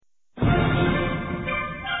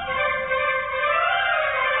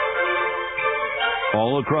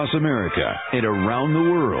all across America and around the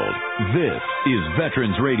world. This is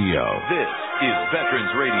Veterans Radio. This is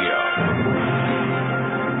Veterans Radio.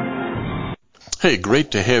 Hey,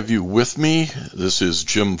 great to have you with me. This is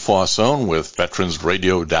Jim Fossone with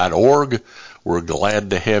veteransradio.org. We're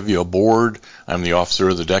glad to have you aboard. I'm the officer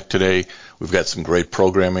of the deck today. We've got some great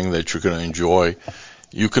programming that you're going to enjoy.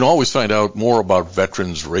 You can always find out more about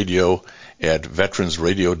Veterans Radio at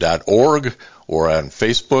veteransradio.org or on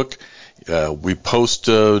Facebook. We post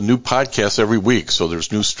new podcasts every week, so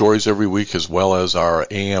there's new stories every week as well as our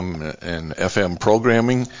AM and FM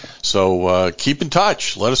programming. So keep in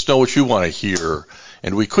touch. Let us know what you want to hear.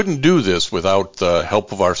 And we couldn't do this without the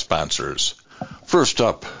help of our sponsors. First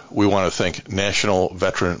up, we want to thank National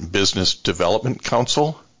Veteran Business Development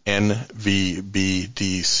Council, nvbdc.org.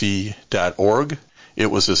 It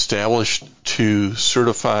was established to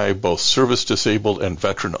certify both service-disabled and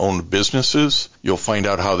veteran-owned businesses. You'll find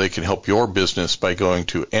out how they can help your business by going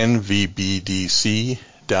to nvbdc.org.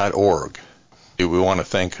 We want to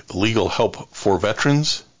thank Legal Help for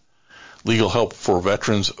Veterans. Legal Help for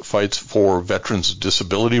Veterans fights for veterans'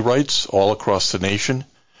 disability rights all across the nation.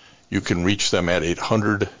 You can reach them at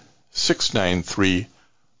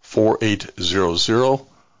 800-693-4800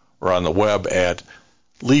 or on the web at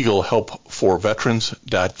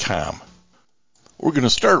legalhelpforveterans.com. We're going to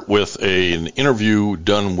start with an interview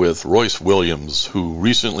done with Royce Williams, who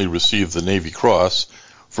recently received the Navy Cross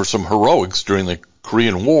for some heroics during the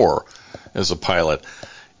Korean War as a pilot.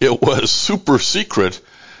 It was super secret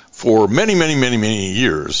for many, many, many, many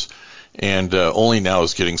years, and only now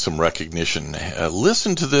is getting some recognition.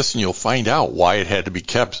 Listen to this and you'll find out why it had to be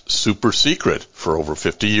kept super secret for over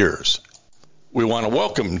 50 years. We want to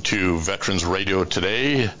welcome to Veterans Radio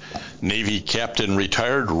today Navy Captain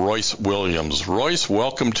retired Royce Williams. Royce,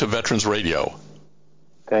 welcome to Veterans Radio.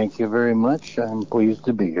 Thank you very much. I'm pleased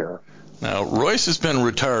to be here. Now, Royce has been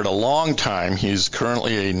retired a long time. He's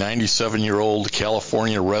currently a 97-year-old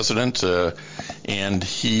California resident, and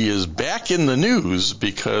he is back in the news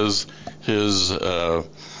because his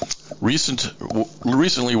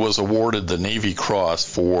recently was awarded the Navy Cross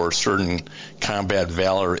for certain combat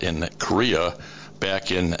valor in Korea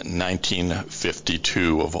back in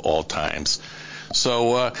 1952 of all times.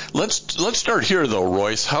 So let's start here though,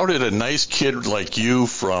 Royce. How did a nice kid like you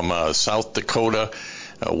from South Dakota,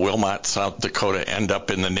 Wilmot, South Dakota, end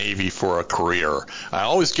up in the Navy for a career? I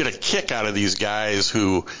always get a kick out of these guys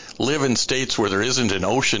who live in states where there isn't an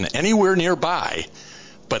ocean anywhere nearby,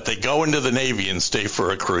 but they go into the Navy and stay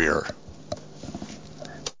for a career.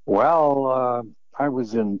 Well, I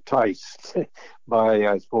was enticed by,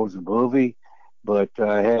 I suppose, a movie, but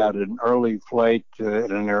I had an early flight in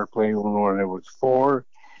an airplane when I was 4.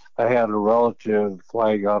 I had a relative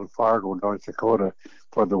flying out of Fargo, North Dakota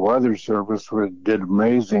for the Weather Service, who did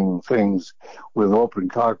amazing things with open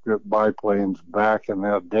cockpit biplanes back in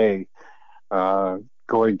that day,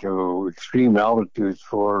 going to extreme altitudes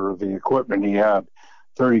for the equipment he had.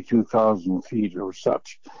 32,000 feet or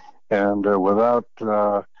such. And without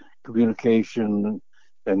communication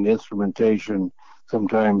and instrumentation,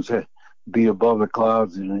 sometimes be above the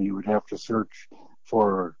clouds and you would have to search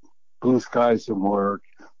for blue sky somewhere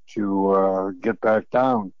to get back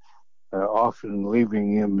down, often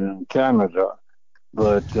leaving him in Canada.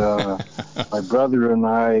 But my brother and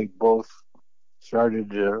I both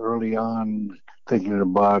started early on thinking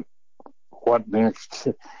about what next,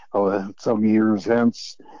 some years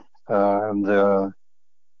hence, and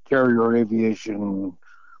carrier aviation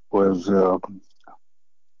was a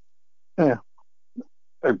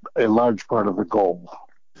large part of the goal.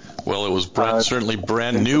 Well, it was certainly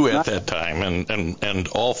brand new at that time, and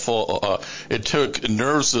awful. It took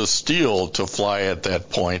nerves of steel to fly at that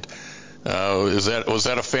point. Was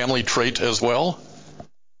that a family trait as well?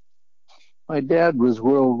 My dad was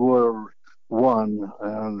World War I,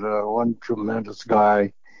 and one tremendous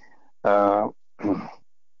guy. I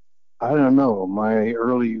don't know. My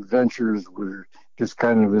early ventures were just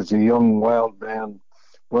kind of as a young wild man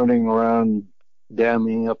running around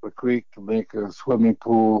damming up a creek to make a swimming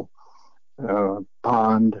pool,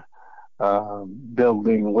 pond,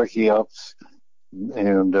 building wickiups,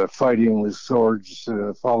 and fighting with swords,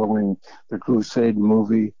 following the Crusade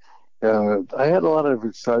movie. I had a lot of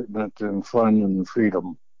excitement and fun and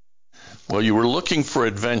freedom. Well, you were looking for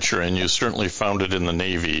adventure, and you certainly found it in the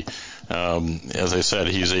Navy. As I said,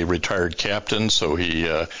 he's a retired captain, so he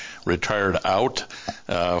retired out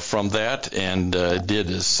from that and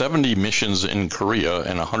did 70 missions in Korea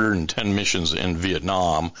and 110 missions in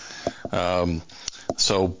Vietnam.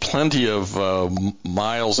 So plenty of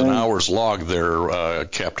miles and hours logged there,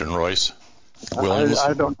 Captain Royce. Williams?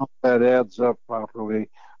 I don't know if that adds up properly.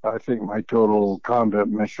 I think my total combat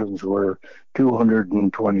missions were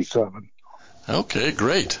 227. Okay,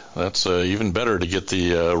 great. That's even better to get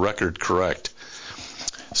the record correct.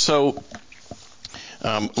 So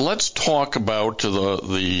let's talk about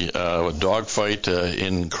the dogfight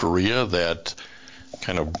in Korea that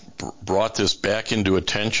kind of brought this back into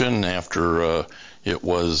attention after it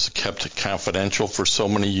was kept confidential for so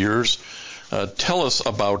many years. Tell us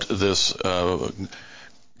about this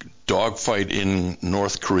dogfight in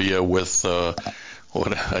North Korea with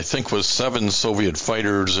what I think was 7 Soviet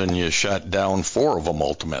fighters, and you shot down 4 of them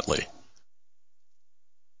ultimately.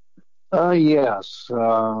 Yes.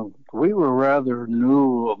 We were rather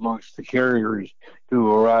new amongst the carriers to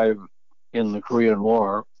arrive in the Korean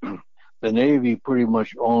War. The Navy pretty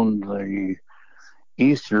much owned the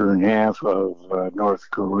eastern half of North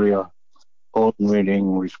Korea,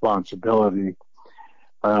 meaning responsibility.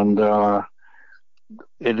 And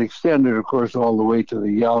it extended, of course, all the way to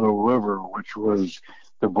the Yalu River, which was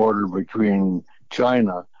the border between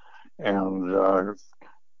China and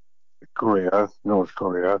Korea, North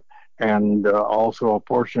Korea, and also a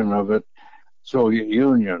portion of it, Soviet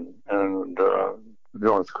Union and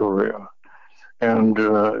North Korea. And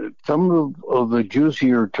some of the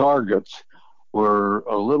juicier targets were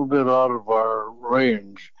a little bit out of our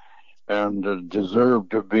range and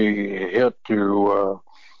deserved to be hit to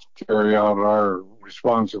carry out our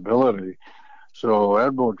responsibility. So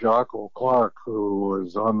Admiral Jocko Clark, who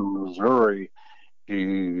was on the Missouri,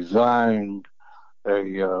 designed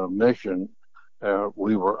a mission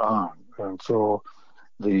we were on. And so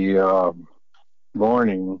the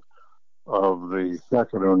morning of the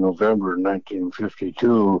 2nd of November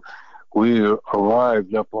 1952, we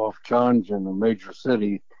arrived up off Chongjin, a major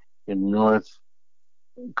city in North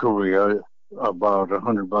Korea, about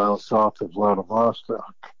 100 miles south of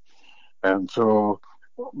Vladivostok. And so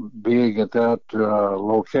being at that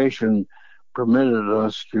location permitted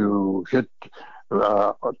us to hit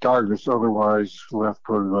targets otherwise left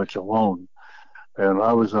pretty much alone. And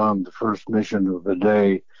I was on the first mission of the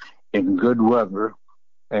day in good weather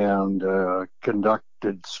and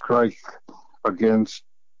conducted strike against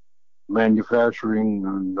manufacturing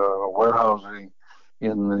and warehousing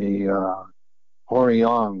in the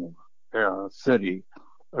Horiang city,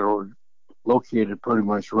 located pretty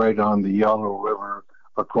much right on the Yalu River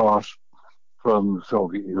across from the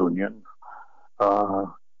Soviet Union,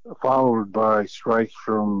 followed by strikes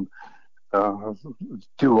from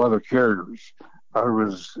 2 other carriers. I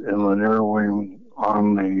was in the air wing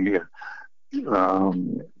on the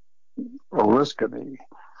Oriskany,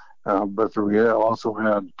 but we also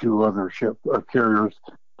had 2 other carriers,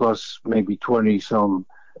 plus maybe 20 some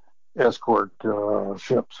escort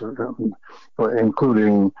ships,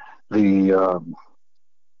 including the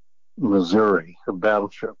Missouri, a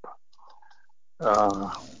battleship.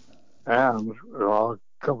 And I'll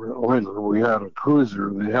cover it later. We had a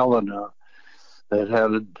cruiser, the Helena, that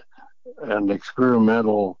had an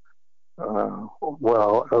experimental,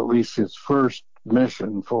 well, at least its first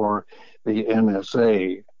mission for the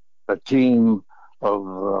NSA, a team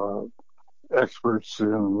of experts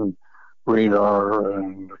in radar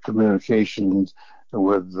and communications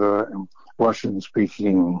with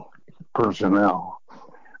Russian-speaking personnel.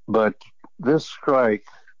 But this strike,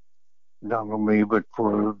 not only me, but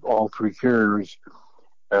for all 3 carriers,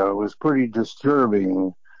 was pretty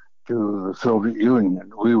disturbing to the Soviet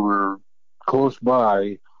Union. We were close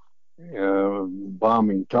by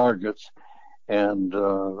bombing targets, and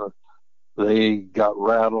they got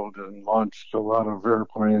rattled and launched a lot of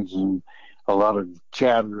airplanes and a lot of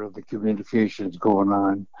chatter of the communications going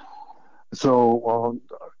on. So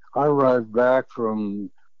I arrived back from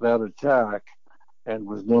that attack and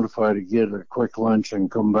was notified to get a quick lunch and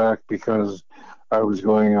come back because I was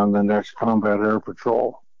going on the next combat air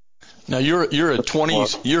patrol. Now you're a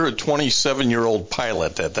 27-year-old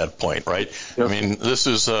pilot at that point, right? Yep. I mean, this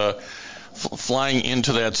is flying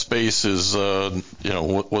into that space is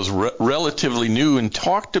was relatively new. And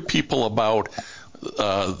talk to people about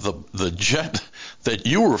the jet that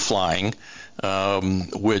you were flying,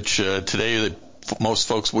 which today most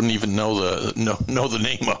folks wouldn't even know the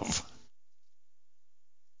name of.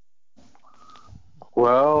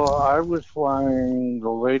 Well, I was flying the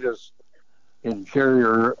latest in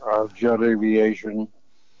carrier of jet aviation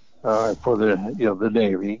for the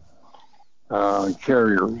Navy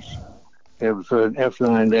carriers. It was an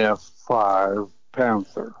F9F5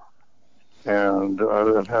 Panther, and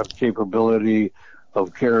it had capability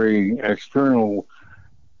of carrying external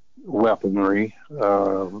weaponry,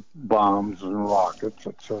 bombs and rockets,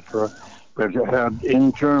 etc. But it had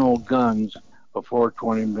internal guns of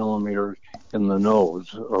 420 millimeters in the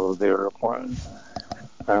nose of the airplane.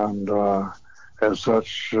 And as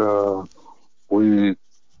such, we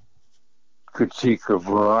could seek a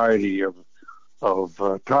variety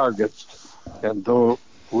of targets. And though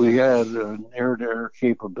we had an air-to-air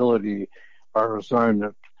capability, our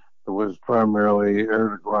assignment was primarily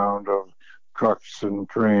air-to-ground of trucks and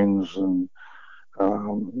trains and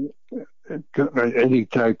any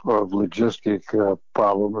type of logistic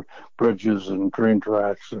problem, bridges and train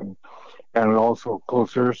tracks, and also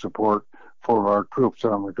close air support for our troops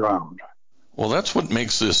on the ground. Well, that's what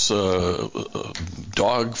makes this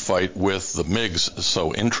dogfight with the MiGs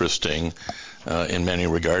so interesting in many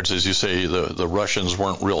regards. As you say, the Russians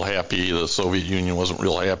weren't real happy. The Soviet Union wasn't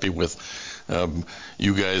real happy with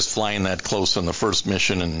you guys flying that close on the first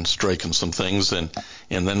mission and striking some things. And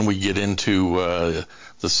then we get into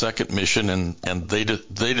the second mission, and they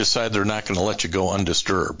decide they're not going to let you go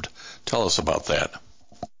undisturbed. Tell us about that.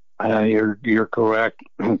 You're correct.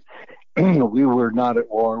 We were not at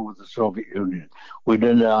war with the Soviet Union. We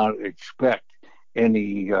did not expect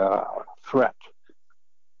any threat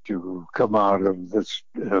to come out of this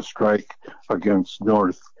strike against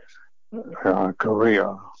North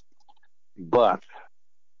Korea. But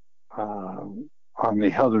on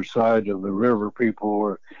the other side of the river, people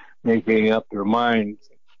were making up their minds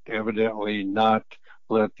to evidently not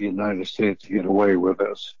let the United States get away with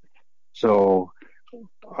this. So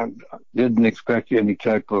I didn't expect any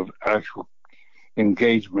type of actual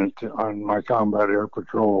engagement on my combat air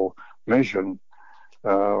patrol mission.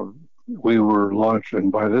 We were launched,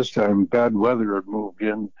 and by this time bad weather had moved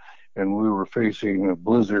in, and we were facing a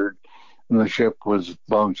blizzard, and the ship was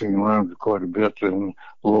bouncing around quite a bit in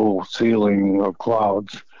low ceiling of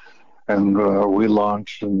clouds. And we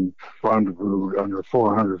launched and rendezvoused under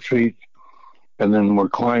 400 feet, and then we're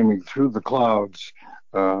climbing through the clouds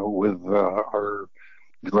with our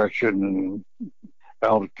direction and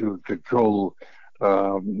altitude control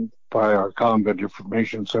by our combat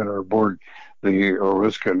information center aboard the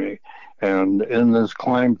Oriskany. And in this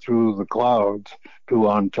climb through the clouds to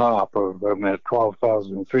on top of them at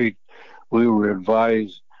 12,000 feet, we were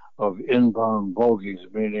advised of inbound bogies,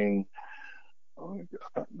 meaning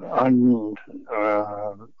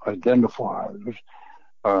unidentified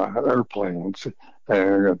airplanes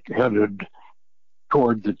headed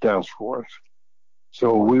toward the task force.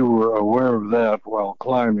 So we were aware of that while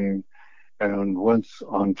climbing, and once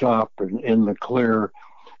on top and in the clear,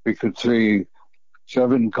 we could see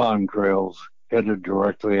 7 contrails headed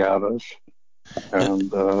directly at us. And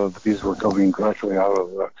these were coming directly out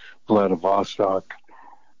of the Vladivostok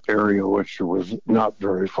area, which was not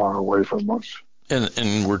very far away from us.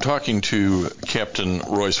 And we're talking to Captain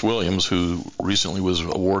Royce Williams, who recently was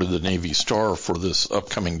awarded the Navy Star for this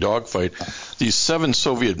upcoming dogfight. These 7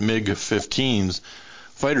 Soviet MiG-15s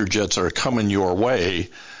fighter jets are coming your way.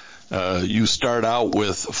 You start out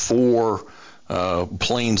with 4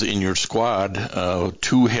 planes in your squad.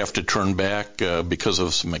 2 have to turn back because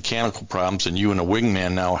of some mechanical problems, and you and a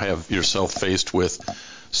wingman now have yourself faced with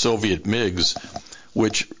Soviet MiGs,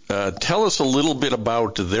 which tell us a little bit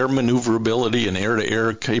about their maneuverability and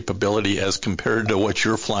air-to-air capability as compared to what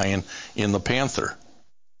you're flying in the Panther.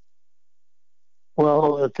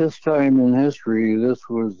 Well, at this time in history, this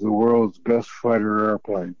was the world's best fighter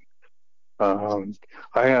airplane. I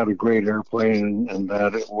had a great airplane in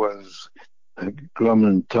that it was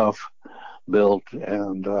Grumman tough built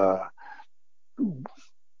and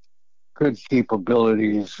good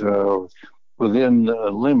capabilities within the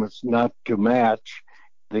limits, not to match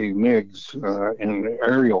the MiGs in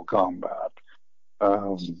aerial combat.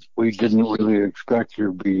 We didn't really expect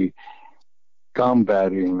to be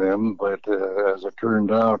combating them, but as it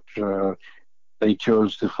turned out, they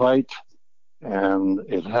chose to fight, and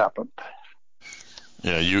it happened.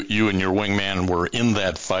 Yeah, you and your wingman were in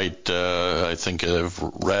that fight. I think I've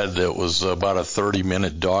read it was about a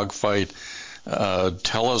 30-minute dogfight.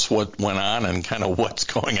 Tell us what went on and kind of what's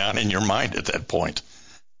going on in your mind at that point.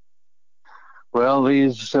 Well,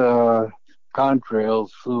 these contrails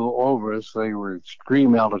flew over us. They were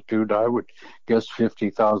extreme altitude. I would guess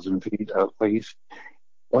 50,000 feet at least.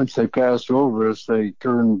 Once they passed over us, they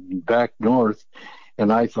turned back north,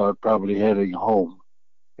 and I thought probably heading home.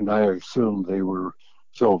 And I assumed they were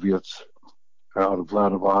Soviets out of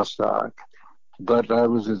Vladivostok. But I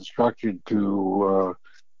was instructed to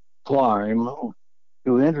climb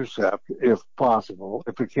to intercept if possible,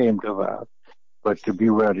 if it came to that, but to be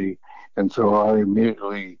ready. And so I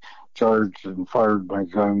immediately charged and fired my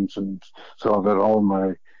guns and saw that all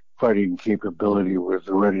my fighting capability was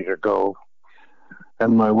ready to go.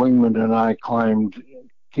 And my wingman and I climbed,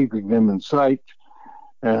 keeping them in sight,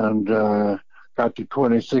 and got to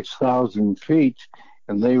 26,000 feet,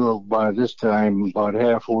 and they were by this time about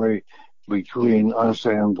halfway between us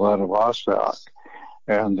and Vladivostok.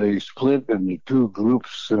 And they split into two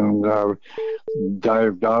groups and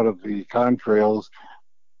dived out of the contrails,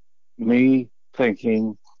 me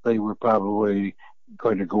thinking they were probably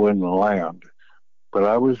going to go in the land. But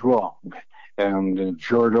I was wrong. And in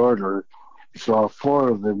short order, I saw four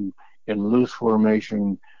of them in loose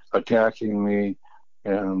formation attacking me,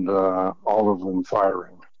 and all of them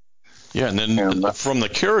firing. Yeah, and then from the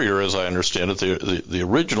carrier, as I understand it, the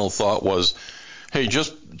original thought was, hey,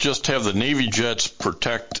 just have the Navy jets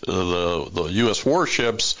protect the U.S.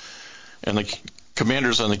 warships, and the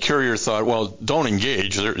commanders on the carrier thought, well, don't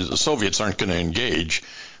engage. The Soviets aren't going to engage,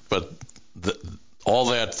 but all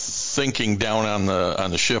that thinking down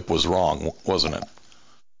on the ship was wrong, wasn't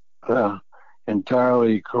it?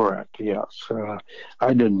 Entirely correct, yes.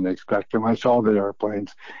 I didn't expect them. I saw the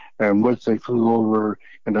airplanes, and once they flew over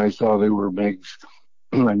and I saw they were MiGs,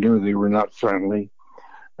 I knew they were not friendly.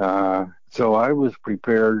 So I was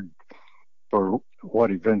prepared for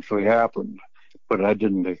what eventually happened, but I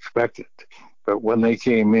didn't expect it. But when they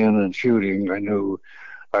came in and shooting, I knew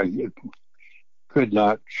I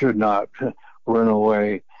should not run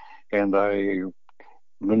away, and I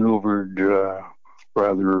maneuvered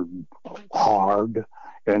rather hard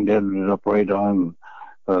and ended up right on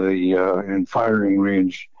in firing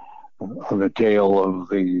range on the tail of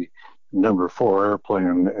the number 4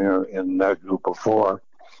 airplane in that group of 4.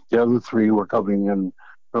 The other 3 were coming in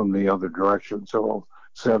from the other direction, so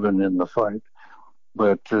 7 in the fight.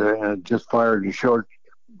 But just fired a short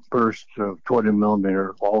burst of 20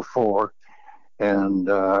 millimeter, all 4, and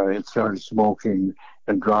it started smoking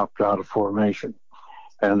and dropped out of formation.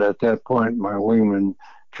 And at that point, my wingman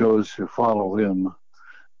chose to follow him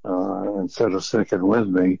instead of sticking with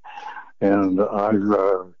me, and I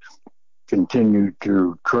continued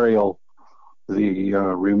to trail the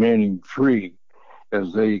remaining 3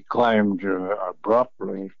 as they climbed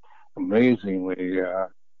abruptly, amazingly,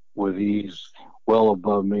 with ease, well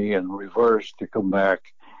above me, and reversed to come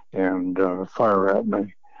back and fire at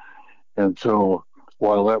me. And so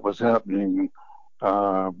while that was happening,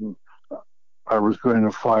 I was going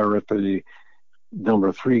to fire at the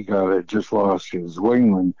number 3 guy that just lost his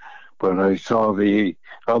wingman, but I saw the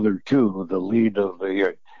other 2, the lead of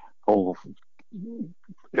the whole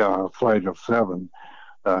flight of 7,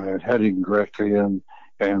 heading directly in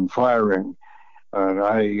and firing. And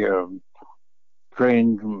I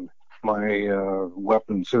trained my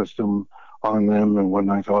weapon system on them, and when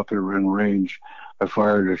I thought they were in range, I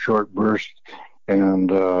fired a short burst, and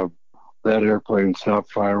that airplane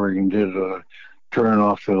stopped firing and did a turn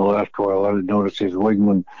off to the left while I noticed his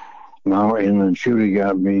wingman now in and shooting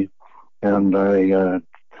at me. And I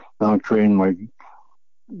now trained my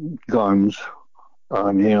guns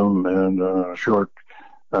on him, and a short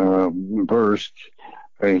burst.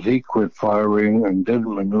 And he quit firing and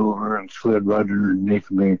didn't maneuver and slid right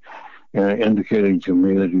underneath me, indicating to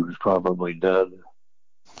me that he was probably dead.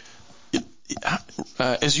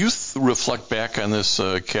 As you reflect back on this,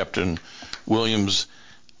 Captain Williams,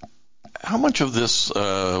 how much of this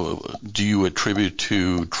do you attribute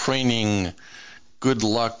to training, good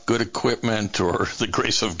luck, good equipment, or the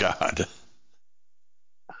grace of God?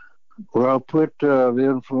 Well, I'll put the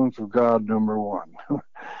influence of God number 1.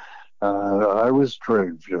 I was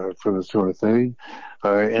trained for this sort of thing,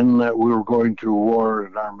 in that we were going to war,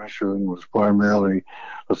 and our mission was primarily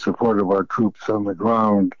the support of our troops on the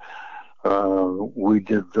ground. We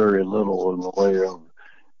did very little in the way of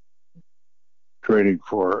training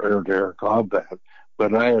for air-to-air combat,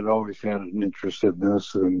 but I had always had an interest in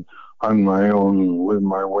this, and on my own with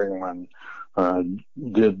my wingman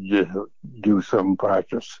did do some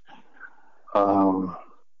practice. As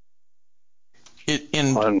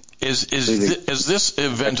this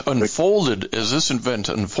event unfolded,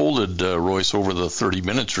 Royce, over the 30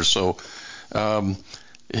 minutes or so,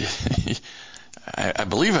 I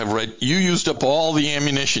believe I've read you used up all the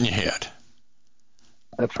ammunition you had.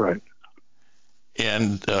 That's right.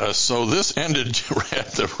 And so this ended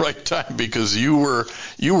at the right time, because you were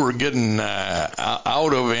getting out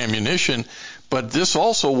of ammunition, but this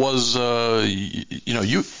also was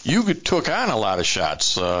you took on a lot of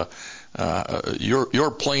shots.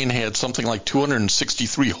 Your plane had something like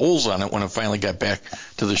 263 holes on it when it finally got back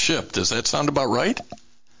to the ship. Does that sound about right?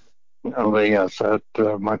 Oh, yes.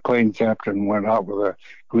 My plane captain went out with a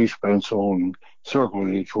grease pencil and circled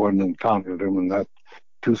each one and counted them, and that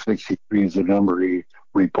 263 is the number he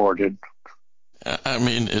reported. I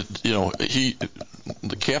mean,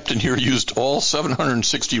 the captain here used all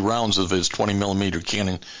 760 rounds of his 20 millimeter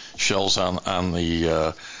cannon shells on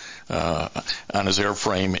the on his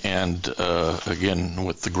airframe, and again,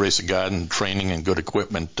 with the grace of God and training and good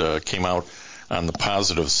equipment, came out on the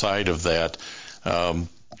positive side of that.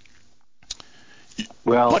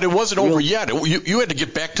 But it wasn't over yet. You had to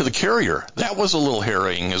get back to the carrier. That was a little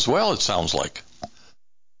harrowing as well, it sounds like.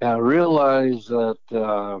 I realized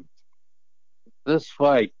that this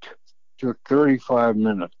fight took 35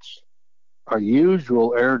 minutes. Our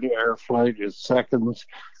usual air-to-air flight is seconds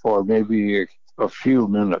or maybe a few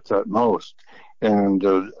minutes at most, and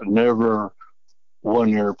never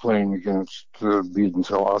one airplane against being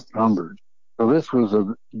so outnumbered. So this was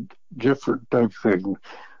a different type thing.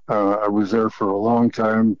 I was there for a long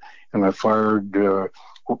time, and I fired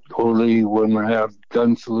only when I had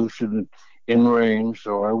gun solution in range,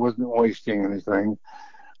 so I wasn't wasting anything.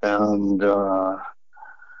 And I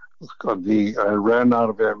ran out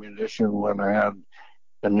of ammunition when I had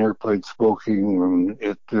an airplane smoking, and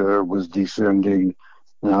it was descending,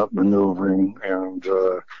 not maneuvering, and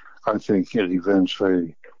I think it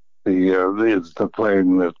eventually it's the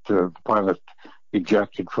plane that the pilot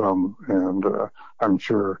ejected from, and I'm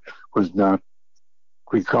sure was not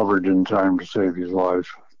recovered in time to save his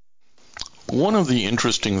life. One of the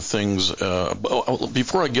interesting things,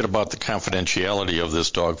 before I get about the confidentiality of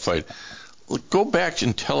this dogfight, go back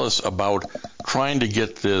and tell us about trying to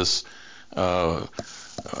get this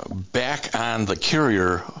back on the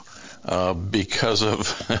carrier because of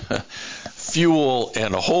fuel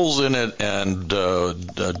and holes in it and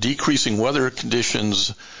decreasing weather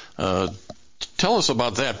conditions. Tell us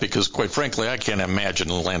about that, because quite frankly, I can't imagine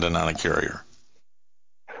landing on a carrier.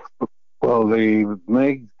 Well, the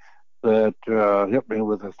MiG that hit me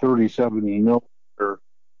with a 37 millimeter,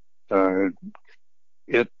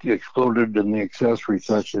 it exploded in the accessory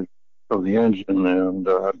section of the engine and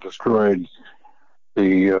destroyed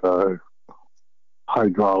the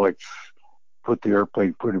hydraulics, put the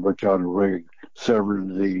airplane pretty much out of rig,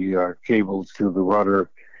 severed the cables to the rudder.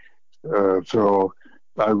 So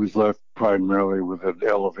I was left primarily with an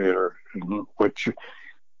elevator, which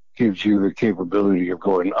gives you the capability of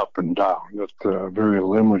going up and down. It's very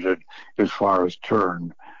limited as far as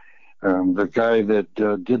turn. The guy that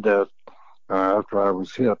did that after I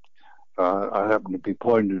was hit, I happened to be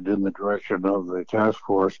pointed in the direction of the task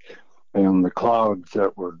force, and the clouds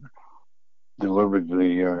that were delivering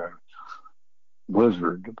the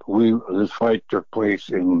blizzard. This fight took place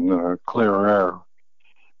in clear air,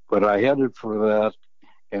 but I headed for that,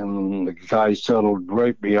 and the guy settled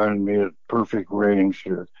right behind me at perfect range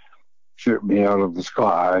to shoot me out of the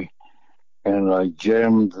sky, and I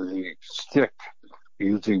jammed the stick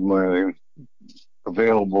using my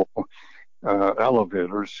available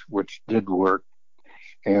elevators, which did work,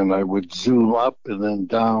 and I would zoom up and then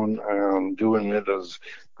down, doing it as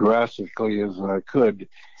drastically as I could,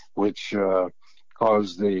 which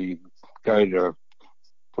caused the guy to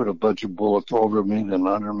put a bunch of bullets over me, then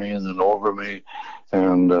under me, and then over me,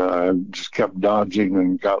 and I just kept dodging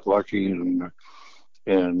and got lucky,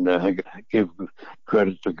 and I give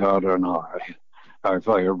credit to God on high. I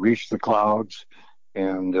reached the clouds,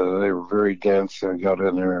 and they were very dense. I got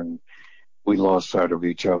in there, and we lost sight of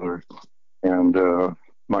each other, and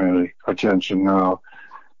my attention now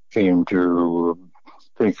came to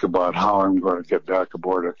think about how I'm going to get back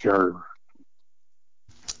aboard a carrier.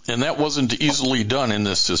 And that wasn't easily done in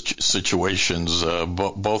this situations.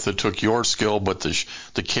 Both it took your skill, but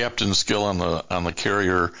the captain's skill on the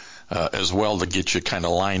carrier as well to get you kind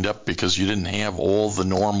of lined up, because you didn't have all the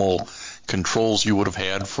normal controls you would have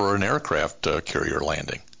had for an aircraft carrier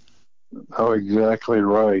landing. Oh, exactly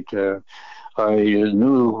right. I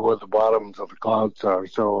knew where the bottoms of the clouds are,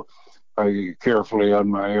 so I carefully on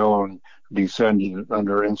my own descended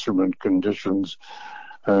under instrument conditions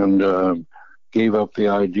and gave up the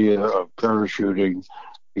idea of parachuting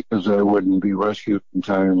because I wouldn't be rescued in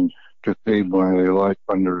time to save my life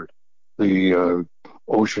under the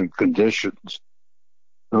ocean conditions.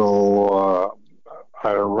 So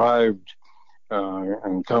I arrived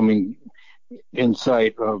and coming in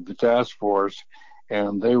sight of the task force,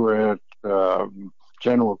 and they were at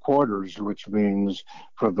general quarters, which means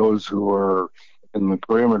for those who are in the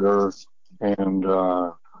perimeter and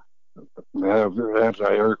have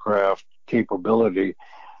anti-aircraft capability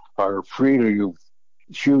are free to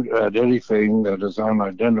shoot at anything that is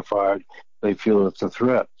unidentified. They feel it's a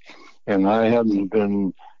threat. And I hadn't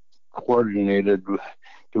been coordinated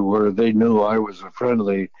to where they knew I was a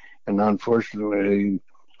friendly, and unfortunately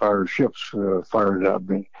our ships fired at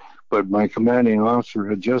me. But my commanding officer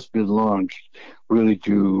had just been launched really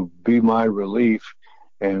to be my relief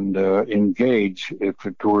and engage if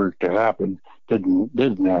it were to happen.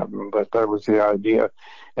 Didn't happen, but that was the idea.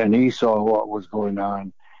 And he saw what was going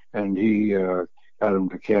on, and he got him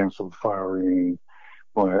to cancel firing.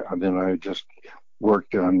 And then I just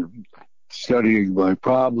worked on studying my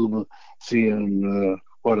problem, seeing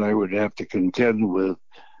what I would have to contend with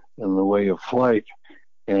in the way of flight,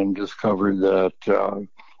 and discovered that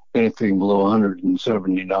anything below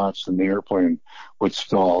 170 knots in the airplane would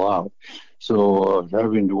stall out. So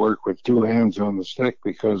having to work with two hands on the stick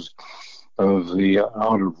because of the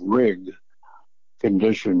out of rig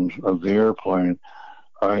condition of the airplane,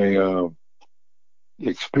 I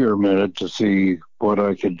experimented to see what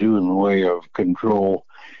I could do in the way of control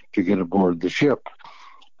to get aboard the ship.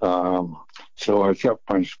 So I kept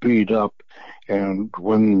my speed up, and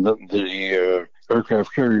when the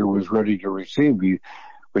aircraft carrier was ready to receive me,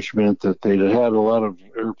 which meant that they'd had a lot of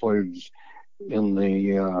airplanes in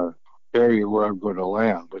the area where I'm going to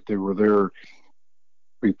land, but they were there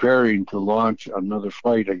preparing to launch another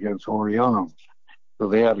flight against Orion. So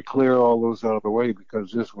they had to clear all those out of the way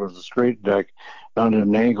because this was a straight deck, not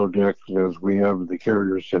an angle deck as we have the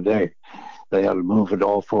carriers today. They had to move it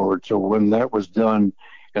all forward. So when that was done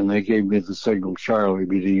and they gave me the signal Charlie,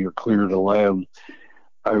 meaning you're clear to land,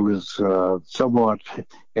 I was somewhat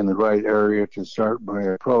in the right area to start my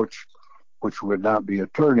approach, which would not be a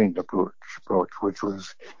turning approach, which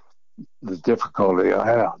was the difficulty I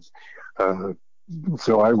had.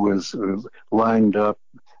 So I was lined up,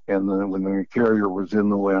 and then when the carrier was in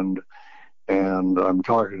the wind, and I'm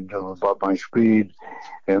talking to them about my speed,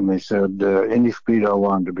 and they said any speed I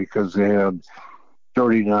wanted because they had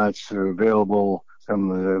 30 knots available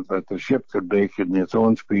and that the ship could make in its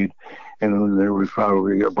own speed, and there was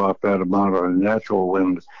probably about that amount of natural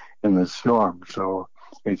wind in the storm. So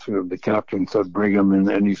the captain said, bring him in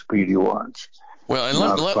any speed he wants. Well, and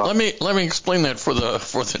let me explain that for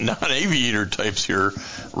the non-aviator types here,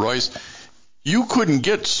 Royce. You couldn't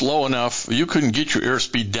get slow enough. You couldn't get your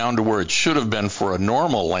airspeed down to where it should have been for a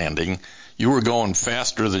normal landing. You were going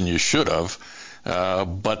faster than you should have.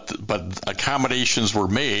 But accommodations were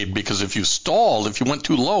made because if you went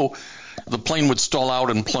too low, the plane would stall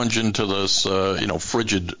out and plunge into this,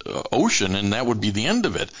 frigid ocean, and that would be the end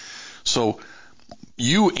of it. So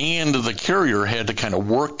you and the carrier had to kind of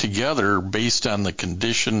work together based on the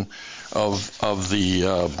condition of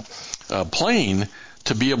the plane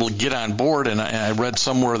to be able to get on board. And I read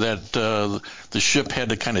somewhere that the ship had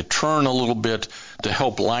to kind of turn a little bit to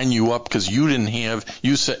help line you up because you didn't have,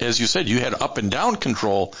 as you said, you had up and down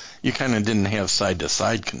control. You kind of didn't have side to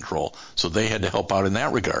side control. So they had to help out in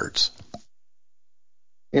that regards.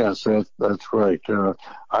 Yes, that's right.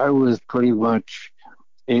 I was pretty much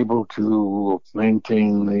able to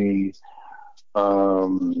maintain the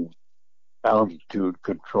altitude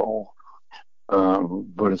control.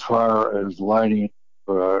 But as far as lining,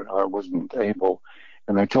 I wasn't able,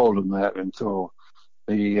 and I told him that. And so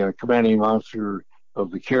the commanding officer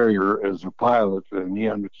of the carrier is a pilot, and he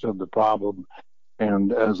understood the problem.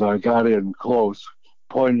 And as I got in close,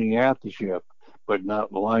 pointing at the ship, but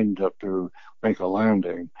not lined up to make a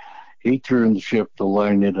landing, he turned the ship to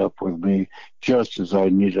line it up with me just as I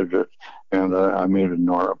needed it, and I made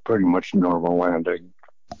a pretty much normal landing.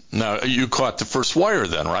 Now, you caught the first wire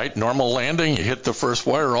then, right? Normal landing, you hit the first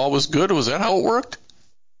wire, all was good? Was that how it worked?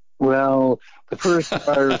 Well, the first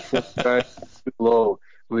wire was too low.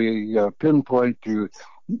 We pinpoint to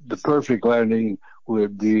the perfect landing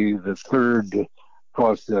would be the third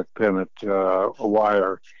cross-deck pennant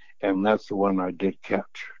wire, and that's the one I did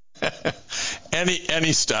catch.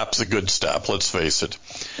 Any stop's a good stop, let's face it.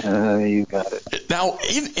 You got it. Now,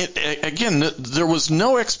 again, there was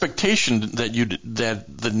no expectation that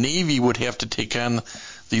the Navy would have to take on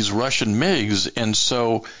these Russian MiGs, and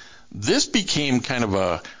so this became kind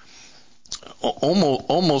of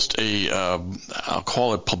almost a I'll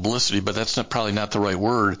call it publicity, but that's probably not the right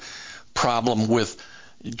word, problem with,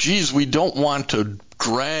 geez, we don't want to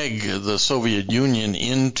drag the Soviet Union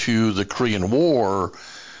into the Korean War.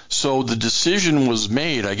 So the decision was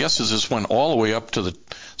made, I guess as this went all the way up to the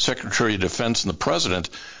Secretary of Defense and the President,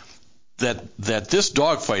 that this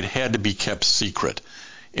dogfight had to be kept secret.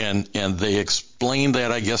 And they explained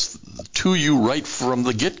that, I guess, to you right from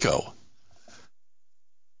the get-go.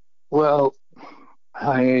 Well,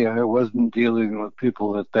 I wasn't dealing with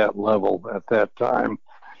people at that level at that time,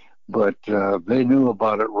 but they knew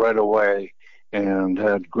about it right away and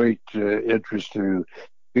had great interest to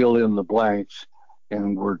fill in the blanks,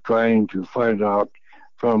 and were trying to find out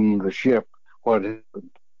from the ship what happened.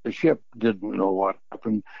 The ship didn't know what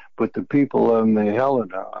happened, but the people on the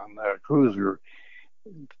Helena, on that cruiser,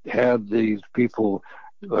 had these people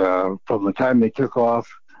from the time they took off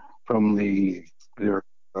from their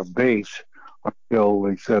base until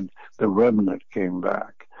they said the remnant came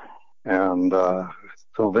back. And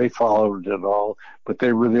so they followed it all. But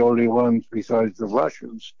they were the only ones besides the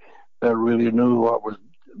Russians that really knew what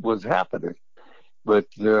was happening. But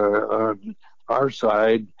on our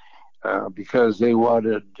side, because they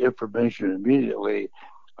wanted information immediately,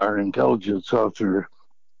 our intelligence officer,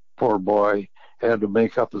 poor boy, had to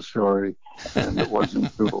make up a story, and it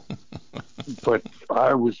wasn't true. But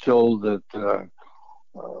I was told that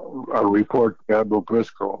a report to Admiral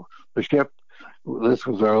Briscoe, the ship, this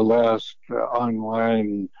was our last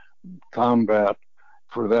online combat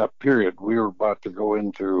for that period. We were about to go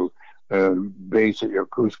into base at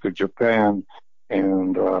Yokosuka, Japan,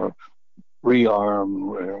 and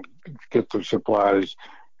rearm and get the supplies,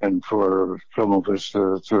 and for some of us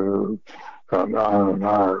to on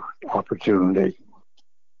our opportunity.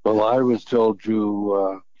 Well, I was told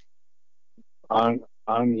to on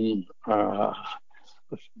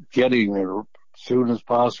getting there as soon as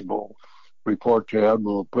possible, report to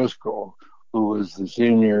Admiral Briscoe, who was the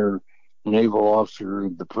senior naval officer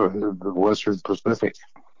in the Western Pacific.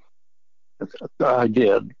 I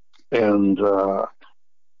did, and on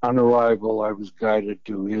arrival, I was guided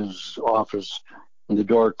to his office, and the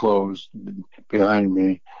door closed behind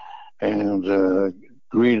me, and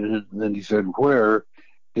greeted. And then he said, "Where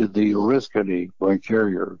did the Oriskany, my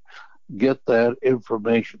carrier, get that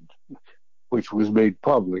information?" Which was made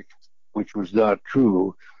public, which was not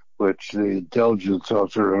true, which the intelligence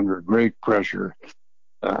officer, under great pressure,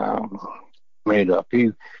 made up.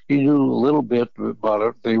 He knew a little bit about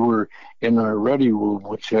it. They were in our ready room,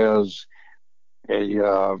 which has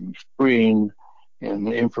a screen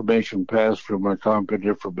and information passed from our combat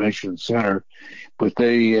information center, but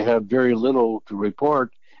they had very little to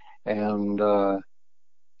report, and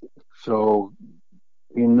so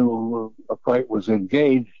he knew a fight was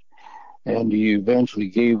engaged, and he eventually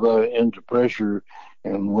gave into pressure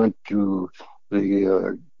and went to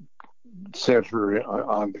the center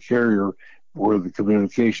on the carrier where the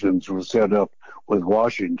communications were set up with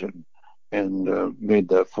Washington, and made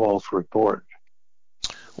that false report.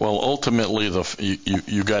 Well, ultimately,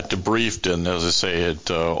 you got debriefed, and as I say, it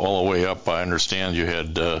all the way up. I understand you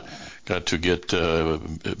had got to get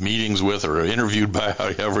meetings with or interviewed by,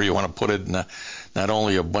 however you want to put it, not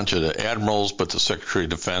only a bunch of the admirals, but the Secretary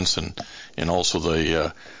of Defense and also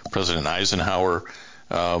the President Eisenhower.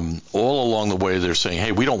 All along the way, they're saying,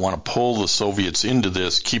 "Hey, we don't want to pull the Soviets into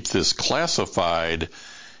this. Keep this classified,"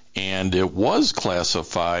 and it was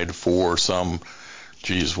classified for some.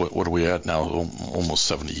 Geez, what are we at now? Almost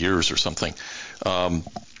 70 years or something. And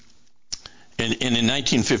in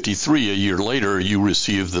 1953, a year later, you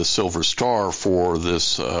received the Silver Star for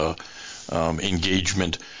this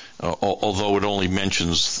engagement. Although it only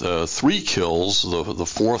mentions 3 kills, the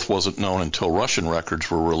fourth wasn't known until Russian records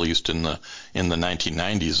were released in the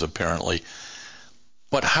 1990s, apparently.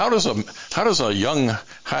 But how does a young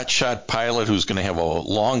hotshot pilot who's going to have a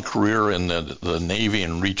long career in the Navy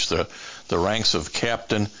and reach the ranks of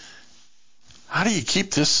captain, how do you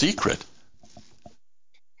keep this secret?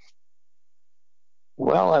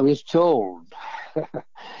 Well, I was told,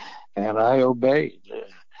 and I obeyed,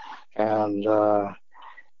 and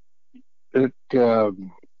it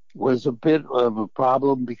was a bit of a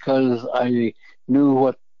problem because I knew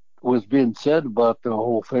what was being said about the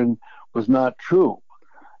whole thing was not true.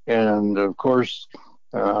 And of course,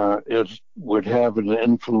 it would have an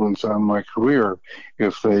influence on my career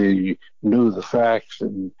if they knew the facts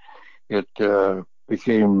and it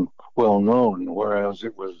became well known, whereas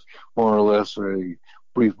it was more or less a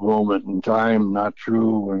brief moment in time, not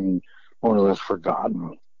true, and more or less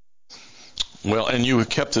forgotten. Well, and you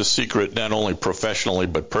kept this secret not only professionally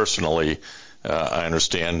but personally, I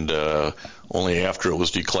understand, only after it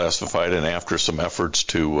was declassified and after some efforts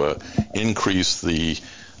to increase the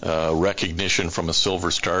recognition from a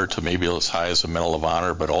Silver Star to maybe as high as a Medal of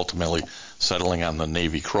Honor, but ultimately settling on the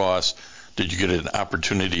Navy Cross. Did you get an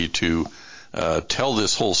opportunity to tell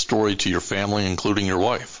this whole story to your family, including your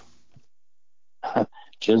wife?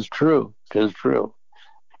 'Tis true. 'Tis true.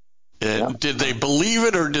 And did they believe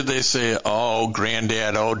it, or did they say, "Oh,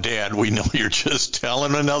 Granddad, oh, Dad, we know you're just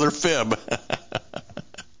telling another fib"?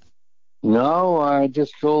 No, I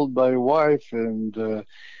just told my wife, and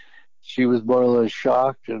she was more or less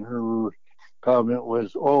shocked, and her comment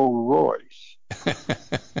was, "Oh, Royce."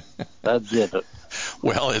 That did it.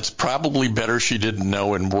 Well, it's probably better she didn't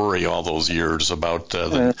know and worry all those years about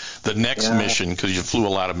the next mission, because you flew a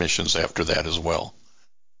lot of missions after that as well.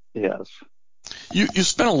 Yes. You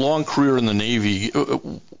spent a long career in the Navy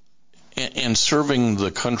and serving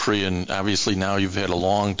the country, and obviously now you've had a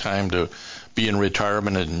long time to be in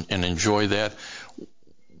retirement and enjoy that.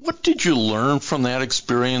 What did you learn from that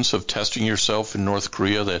experience of testing yourself in North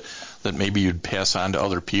Korea that maybe you'd pass on to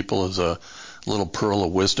other people as a little pearl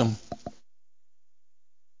of wisdom?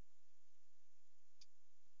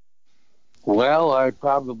 Well, I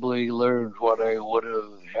probably learned what I would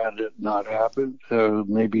have had it not happened,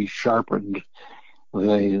 maybe sharpened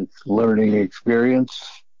the learning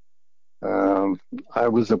experience. I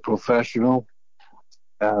was a professional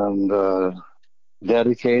and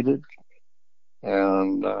dedicated,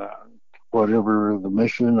 and whatever the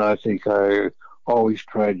mission, I think I always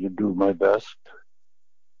tried to do my best.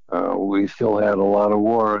 We still had a lot of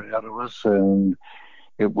war ahead of us, and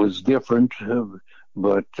it was different,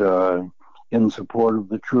 but in support of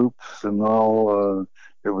the troops and all,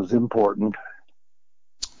 it was important.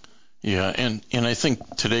 Yeah, and I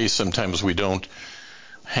think today sometimes we don't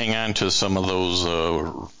hang on to some of those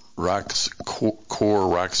core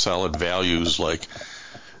rock solid values like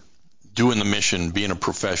doing the mission, being a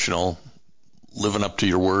professional, living up to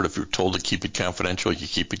your word. If you're told to keep it confidential, you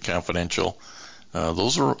keep it confidential.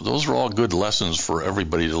 Those are all good lessons for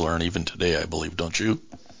everybody to learn, even today, I believe, don't you?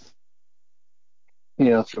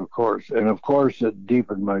 Yes, of course. And of course, it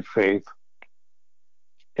deepened my faith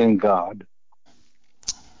in God.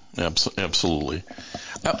 Absolutely.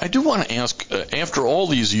 I do want to ask, after all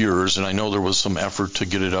these years, and I know there was some effort to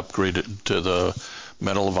get it upgraded to the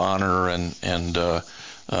Medal of Honor, and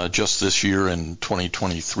just this year in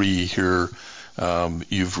 2023 here,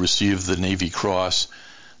 you've received the Navy Cross.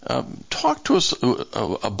 Talk to us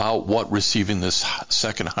about what receiving this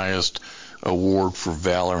second highest award for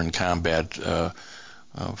valor in combat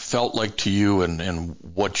felt like to you, and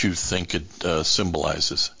what you think it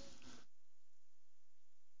symbolizes.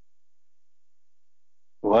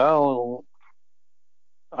 Well,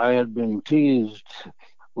 I had been teased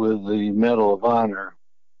with the Medal of Honor,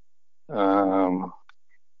 and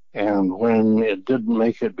when it didn't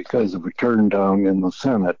make it because of a turn down in the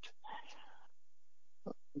Senate,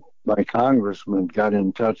 my congressman got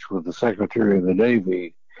in touch with the Secretary of the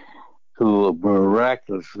Navy, who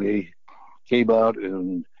miraculously came out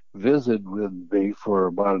and visited with me for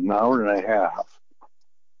about an hour and a half,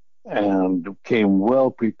 and came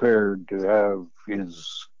well prepared to have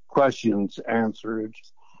his questions answered.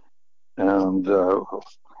 And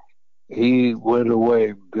he went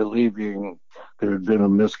away believing there had been a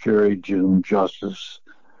miscarriage in justice,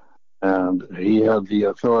 and he had the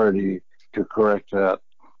authority to correct that.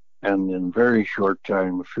 And in very short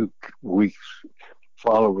time, a few weeks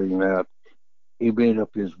following that, he made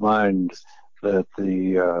up his mind that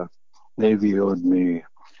the Navy owed me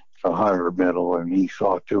a higher medal, and he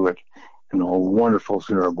saw to it in a wonderful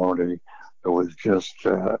ceremony. It was just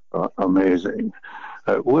amazing.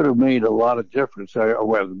 It would have made a lot of difference.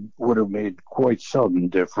 Would have made quite some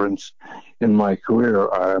difference in my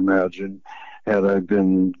career, I imagine, had I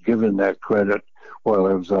been given that credit while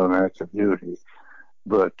I was on active duty.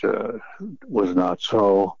 But was not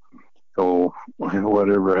so. So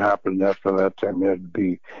whatever happened after that time had to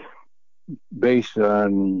be based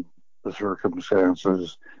on the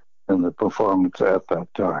circumstances and the performance at that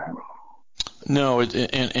time. No,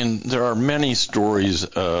 and there are many stories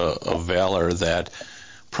of valor that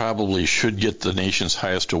probably should get the nation's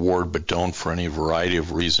highest award but don't for any variety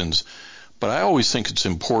of reasons. But I always think it's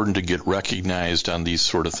important to get recognized on these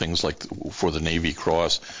sort of things like for the Navy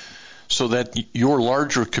Cross, so that your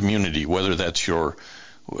larger community, whether that's your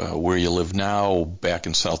where you live now, back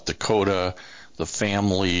in South Dakota, the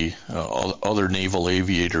family, other naval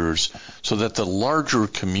aviators, so that the larger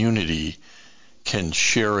community can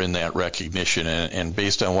share in that recognition. And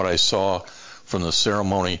based on what I saw from the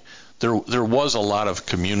ceremony, there was a lot of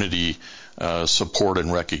community support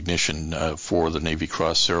and recognition for the Navy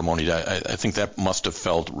Cross ceremony. I think that must have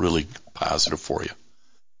felt really positive for you.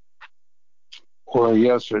 Well,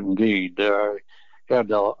 yes, indeed. I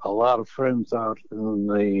had a lot of friends out in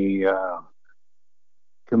the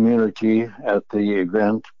community at the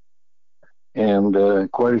event, and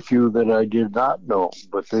quite a few that I did not know,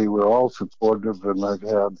 but they were all supportive, and I've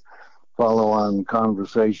had follow-on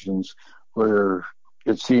conversations where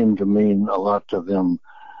it seemed to mean a lot to them.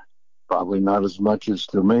 Probably not as much as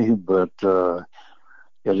to me, but it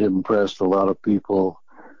impressed a lot of people.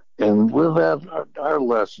 And with that, our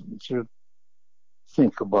lessons,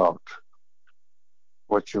 think about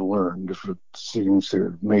what you learned, if it seems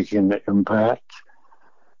to make an impact.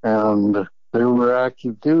 And there were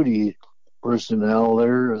active duty personnel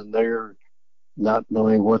there, and they're not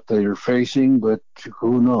knowing what they are facing, but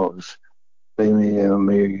who knows? They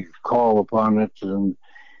may call upon it, and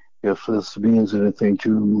if this means anything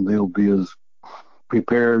to them, they'll be as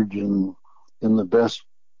prepared and in the best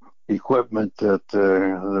equipment that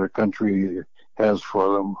their country has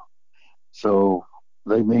for them. So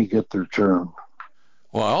they may get their turn.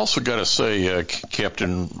 Well, I also got to say,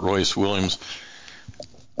 Captain Royce Williams,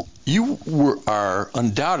 you are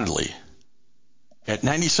undoubtedly, at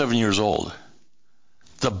 97 years old,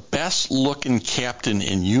 the best-looking captain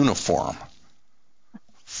in uniform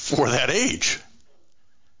for that age.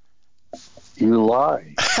 You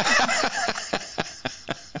lie.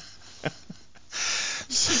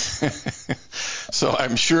 So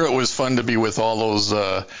I'm sure it was fun to be with all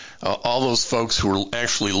those folks who are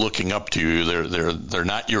actually looking up to you. They're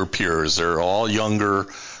not your peers. They're all younger.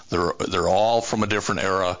 They're all from a different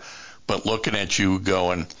era, but looking at you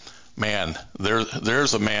going, man,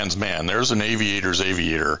 there's a man's man. There's an aviator's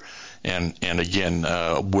aviator. And again,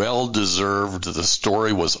 well deserved. The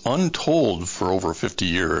story was untold for over 50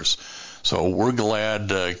 years. So we're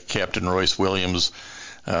glad, Captain Royce Williams,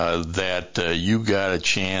 that you got a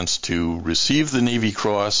chance to receive the Navy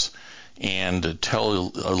Cross and tell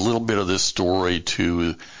a little bit of this story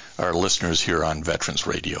to our listeners here on Veterans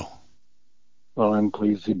Radio. Well, I'm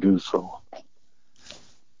pleased to do so.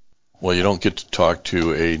 Well, you don't get to talk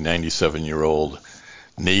to a 97-year-old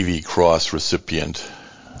Navy Cross recipient,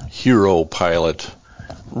 hero pilot,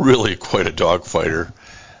 really quite a dogfighter.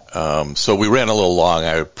 So we ran a little long.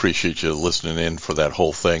 I appreciate you listening in for that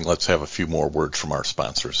whole thing. Let's have a few more words from our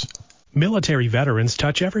sponsors. Military veterans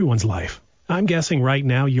touch everyone's life. I'm guessing right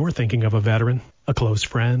now you're thinking of a veteran, a close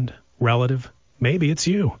friend, relative. Maybe it's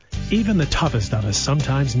you. Even the toughest of us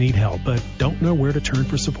sometimes need help, but don't know where to turn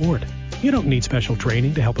for support. You don't need special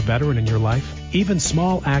training to help a veteran in your life. Even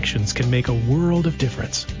small actions can make a world of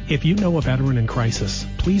difference. If you know a veteran in crisis,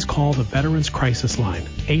 please call the Veterans Crisis Line,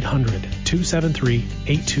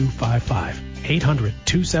 800-273-8255.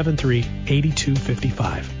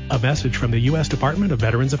 800-273-8255. A message from the U.S. Department of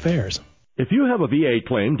Veterans Affairs. If you have a VA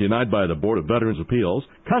claim denied by the Board of Veterans Appeals,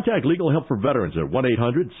 contact Legal Help for Veterans at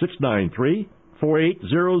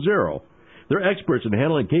 1-800-693-4800. They're experts in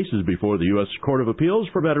handling cases before the U.S. Court of Appeals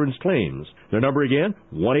for Veterans Claims. Their number again,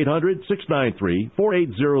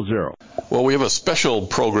 1-800-693-4800. Well, we have a special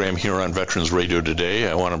program here on Veterans Radio today.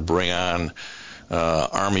 I want to bring on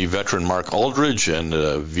Army veteran Mark Aldrich and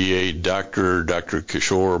VA doctor, Dr.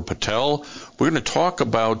 Kishor Patel. We're going to talk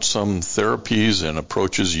about some therapies and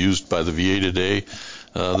approaches used by the VA today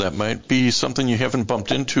that might be something you haven't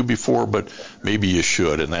bumped into before, but maybe you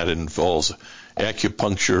should, and that involves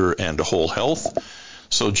acupuncture and whole health.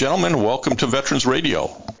 So, gentlemen, welcome to Veterans Radio.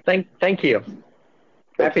 Thank you.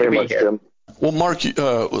 Happy to be here. Jim. Well, Mark,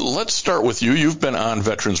 let's start with you. You've been on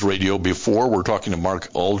Veterans Radio before. We're talking to Mark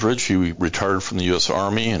Aldrich. He retired from the U.S.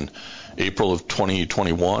 Army in April of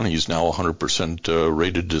 2021. He's now a 100%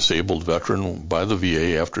 rated disabled veteran by the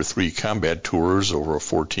VA after 3 combat tours over a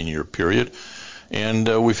 14-year period. And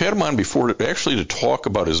we've had him on before to talk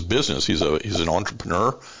about his business. He's an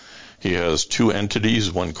entrepreneur. He has 2 entities,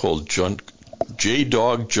 one called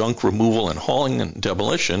J-Dog Junk Removal and Hauling and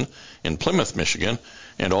Demolition in Plymouth, Michigan,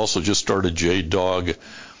 and also just started J-Dog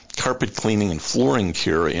Carpet Cleaning and Flooring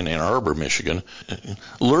Care in Ann Arbor, Michigan.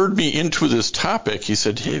 Lured me into this topic. He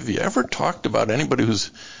said, hey, have you ever talked about anybody who's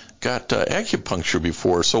got acupuncture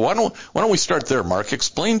before? So why don't we start there, Mark?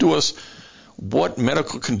 Explain to us what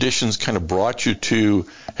medical conditions kind of brought you to,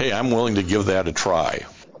 hey, I'm willing to give that a try.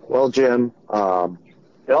 Well, Jim,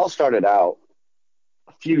 it all started out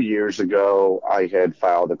a few years ago. I had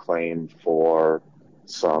filed a claim for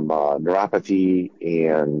some neuropathy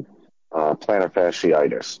and plantar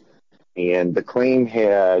fasciitis. And the claim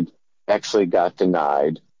had actually got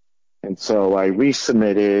denied. And so I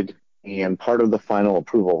resubmitted, and part of the final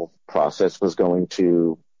approval process was going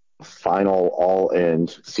to a final all-end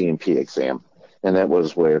CMP exam. And that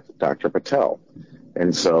was with Dr. Patel.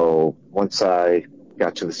 And so once I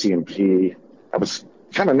got to the CMP, I was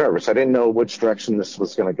kind of nervous. I didn't know which direction this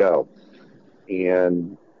was going to go.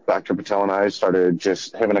 And Dr. Patel and I started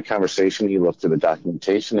just having a conversation. He looked at the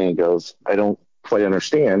documentation and he goes, I don't quite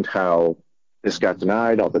understand how this got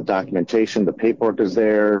denied. All the documentation, the paperwork is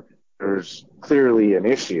there. There's clearly an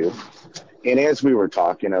issue. And as we were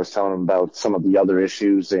talking, I was telling him about some of the other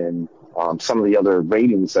issues and some of the other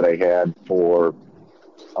ratings that I had for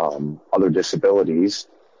other disabilities.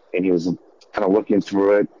 And he was kind of looking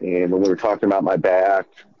through it. And when we were talking about my back,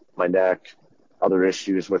 my neck, other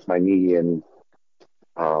issues with my knee, and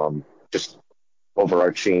just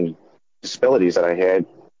overarching disabilities that I had,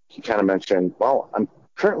 he kind of mentioned, well, I'm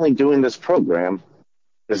currently doing this program,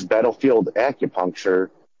 this Battle Field Acupuncture,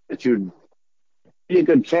 that you'd be a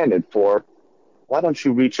good candidate for. Why don't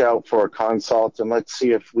you reach out for a consult and let's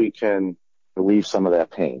see if we can relieve some of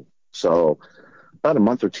that pain. So about a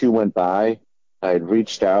month or 2 went by. I had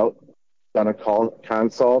reached out done a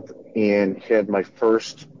consult and had my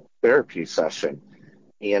first therapy session.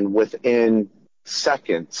 And within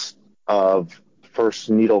seconds of first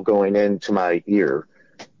needle going into my ear,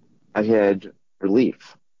 I had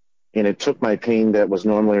relief. And it took my pain that was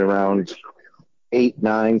normally around 8,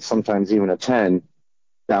 9, sometimes even a 10,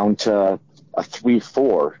 down to a 3,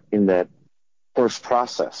 4 in that first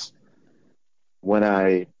process. When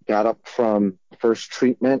I got up from first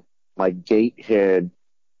treatment, my gait had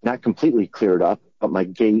not completely cleared up, but my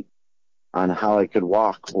gait on how I could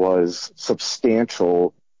walk was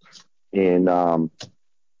substantial in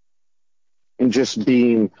just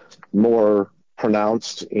being more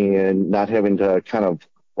pronounced and not having to kind of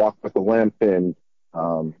walk with a limp and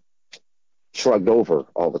shrugged over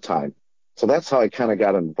all the time. So that's how I kind of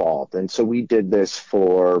got involved. And so we did this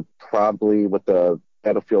for probably with the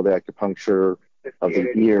Battle Field Acupuncture of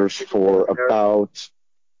the ears for about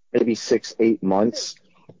maybe 6, 8 months.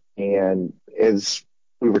 And as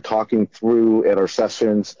we were talking through at our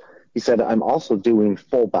sessions, he said, I'm also doing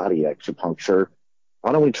full body acupuncture.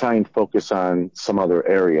 Why don't we try and focus on some other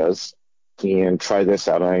areas and try this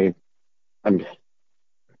out? I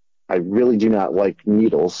really do not like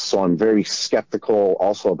needles, so I'm very skeptical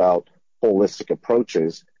also about holistic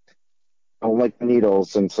approaches. I don't like the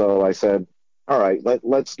needles, and so I said, all right,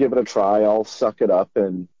 let's give it a try. I'll suck it up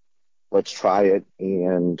and let's try it.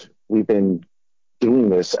 And we've been doing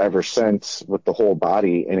this ever since with the whole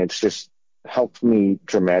body, and it's just helped me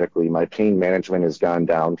dramatically. My pain management has gone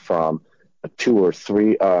down from a 2 or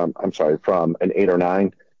 3, from an 8 or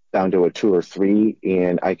 9 down to a 2 or 3,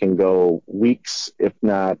 and I can go weeks, if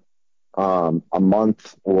not a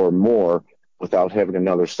month or more, without having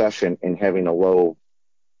another session and having a low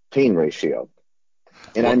pain ratio.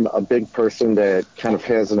 And I'm a big person that kind of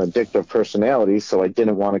has an addictive personality, so I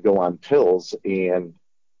didn't want to go on pills and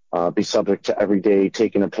be subject to every day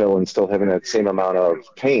taking a pill and still having that same amount of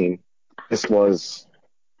pain. This was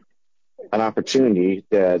an opportunity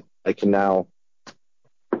that I can now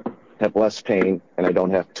have less pain and I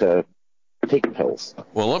don't have to take pills.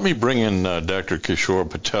 Well, let me bring in Dr. Kishor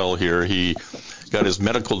Patel here. He got his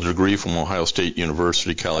medical degree from Ohio State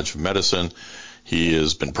University College of Medicine. He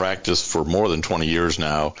has been practiced for more than 20 years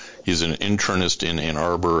now. He's an internist in Ann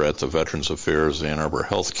Arbor at the Veterans Affairs Ann Arbor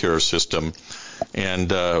Healthcare System.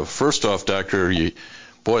 And first off, Doctor,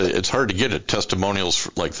 it's hard to get testimonials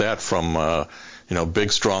like that from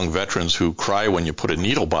big, strong veterans who cry when you put a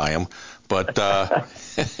needle by them. But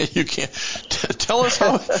you can't tell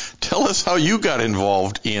us how you got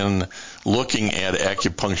involved in looking at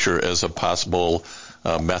acupuncture as a possible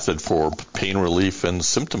method for pain relief and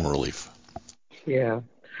symptom relief. Yeah.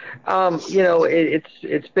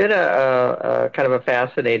 It's been a kind of a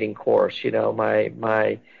fascinating course.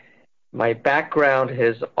 My background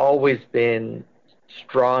has always been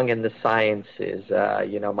strong in the sciences.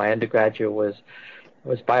 My undergraduate was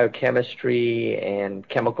biochemistry and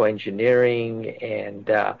chemical engineering and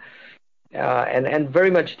very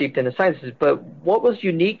much steeped in the sciences. But what was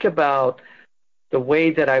unique about the way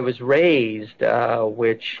that I was raised,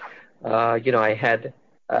 which I had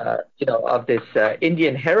of this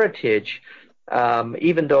Indian heritage,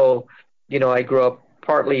 even though I grew up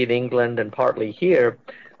partly in England and partly here,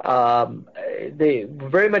 they were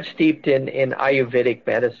very much steeped in Ayurvedic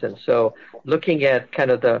medicine. So looking at kind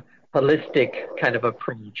of the holistic kind of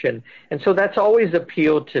approach. And so that's always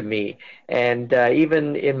appealed to me. And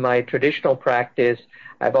even in my traditional practice,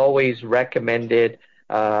 I've always recommended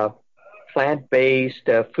plant-based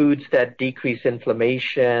foods that decrease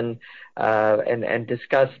inflammation and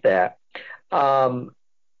discussed that.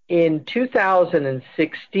 In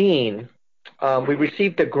 2016, we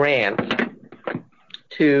received a grant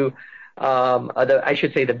to,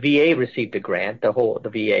 the VA received a grant, the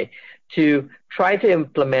VA, to try to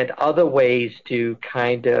implement other ways to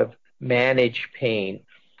kind of manage pain.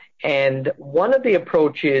 And one of the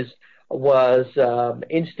approaches was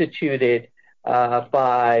instituted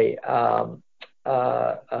by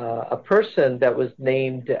a person that was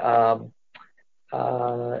named,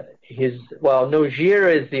 Nogier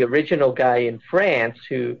is the original guy in France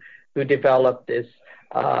who developed this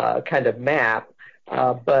kind of map.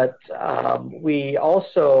 But we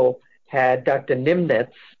also had Dr.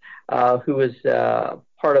 Nimnitz, who was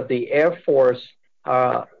part of the Air Force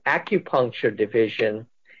acupuncture division,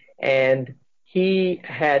 and he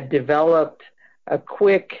had developed a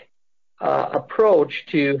quick approach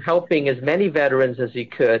to helping as many veterans as he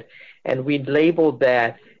could, and we labeled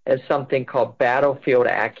that as something called Battle Field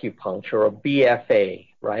Acupuncture, or BFA,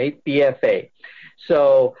 right? BFA.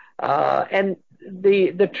 So, and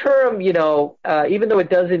the term, even though it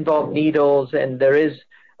does involve needles and there is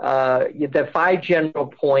the 5 general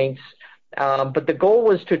points But the goal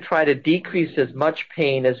was to try to decrease as much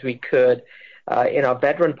pain as we could in our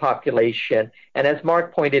veteran population. And as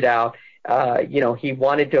Mark pointed out, he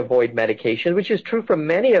wanted to avoid medication, which is true for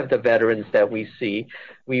many of the veterans that we see.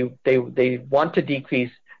 They want to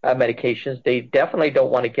decrease medications. They definitely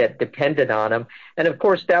don't want to get dependent on them. And of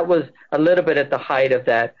course, that was a little bit at the height of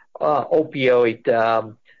that opioid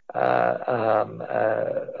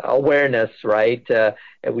awareness, right?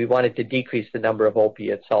 And we wanted to decrease the number of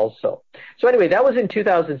opiates also. So anyway, that was in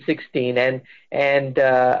 2016, and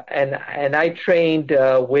I trained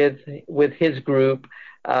with his group,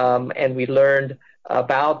 and we learned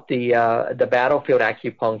about the battlefield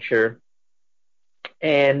acupuncture,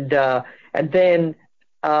 and then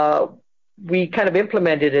we kind of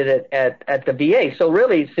implemented it at the VA. So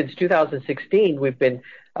really, since 2016, we've been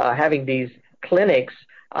having these clinics,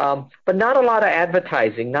 but not a lot of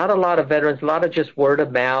advertising, not a lot of veterans, a lot of just word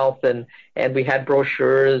of mouth, and we had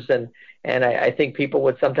brochures, and I think people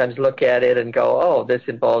would sometimes look at it and go, oh, this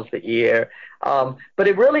involves the ear. But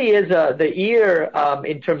it really is the ear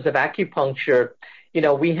in terms of acupuncture.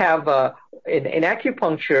 We have in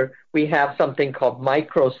acupuncture, we have something called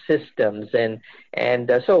microsystems,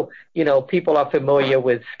 and so people are familiar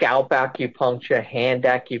with scalp acupuncture, hand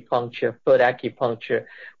acupuncture, foot acupuncture.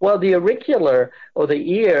 Well, the auricular or the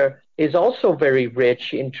ear is also very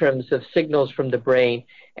rich in terms of signals from the brain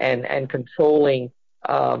and controlling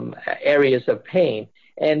areas of pain.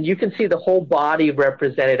 And you can see the whole body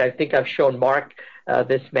represented. I think I've shown Mark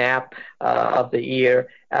this map of the ear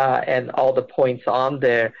and all the points on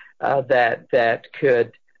there that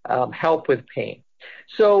could help with pain.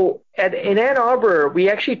 So in Ann Arbor, we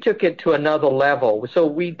actually took it to another level. So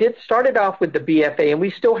we started off with the BFA, and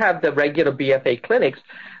we still have the regular BFA clinics,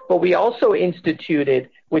 but we also instituted,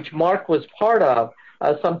 which Mark was part of,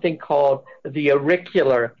 something called the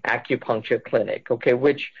auricular acupuncture clinic,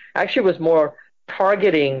 which actually was more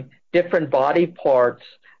targeting different body parts,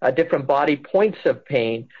 different body points of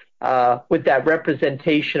pain, with that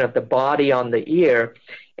representation of the body on the ear,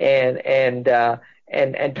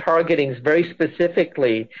 and targeting very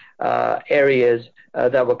specifically areas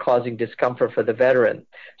that were causing discomfort for the veteran.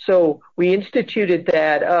 So we instituted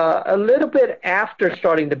that a little bit after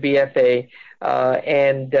starting the BFA,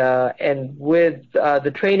 and with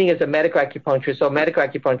the training as a medical acupuncturist. So a medical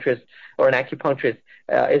acupuncturist or an acupuncturist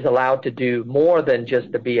is allowed to do more than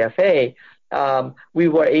just the BFA. We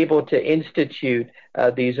were able to institute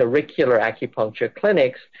these auricular acupuncture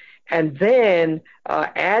clinics, and then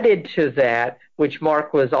added to that, which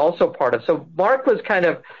Mark was also part of. So Mark was kind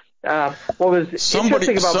of what was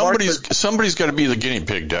interesting about Mark somebody's got to be the guinea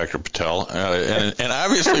pig, Dr. Patel, and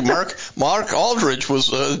obviously Mark Aldrich was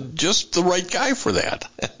just the right guy for that.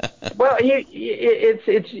 Well,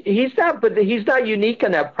 he's not unique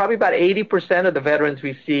in that. Probably about 80% of the veterans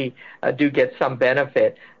we see do get some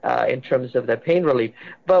benefit in terms of the pain relief.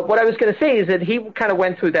 But what I was going to say is that he kind of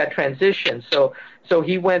went through that transition. So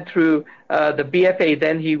he went through the BFA,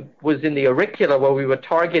 then he was in the auricular where we were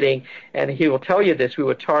targeting, and he will tell you this, we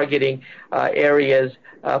were targeting areas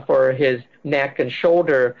for his neck and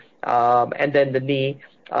shoulder, and then the knee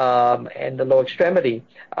and the lower extremity.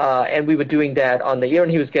 And we were doing that on the ear,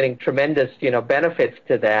 and he was getting tremendous, benefits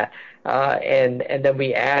to that. And then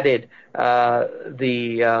we added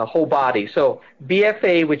the whole body. So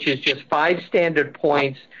BFA, which is just 5 standard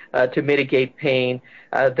points to mitigate pain.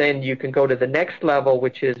 Then you can go to the next level,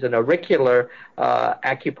 which is an auricular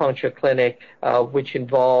acupuncture clinic, which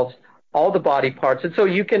involves all the body parts. And so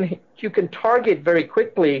you can target very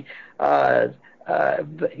quickly a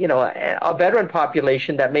veteran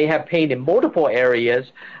population that may have pain in multiple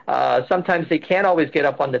areas. Sometimes they can't always get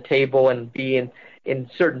up on the table and be in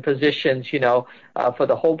certain positions, for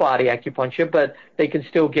the whole body acupuncture, but they can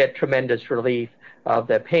still get tremendous relief of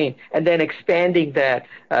their pain. And then expanding that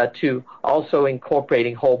to also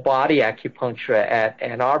incorporating whole body acupuncture at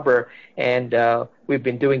Ann Arbor. And we've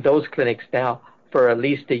been doing those clinics now for at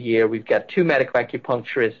least a year. We've got 2 medical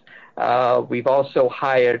acupuncturists. We've also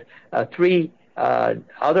hired 3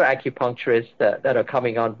 other acupuncturists that are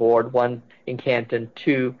coming on board, 1 in Canton,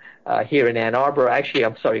 2 here in Ann Arbor.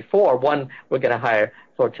 Actually, 4. 1 we're going to hire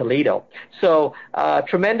for Toledo. So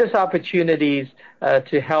tremendous opportunities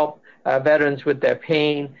to help veterans with their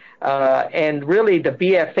pain. And really the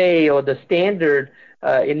BFA or the standard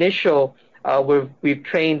initial, we've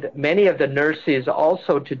trained many of the nurses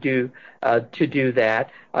also to do that.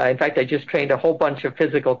 In fact, I just trained a whole bunch of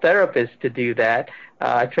physical therapists to do that.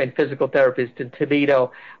 I trained physical therapists in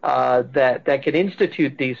Toledo that can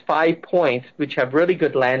institute these 5 points, which have really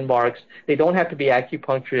good landmarks. They don't have to be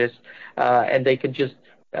acupuncturists, and they can just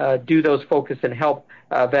do those focus and help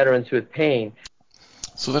veterans with pain.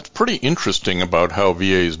 So that's pretty interesting about how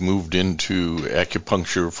VA's moved into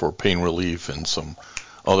acupuncture for pain relief and some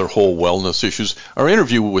other whole wellness issues. Our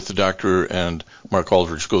interview with the doctor and Mark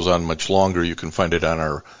Aldrich goes on much longer. You can find it on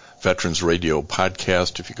our Veterans Radio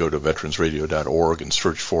podcast. If you go to veteransradio.org and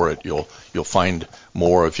search for it, you'll find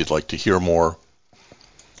more if you'd like to hear more.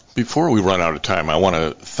 Before we run out of time, I want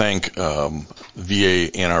to thank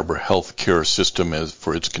VA Ann Arbor Healthcare System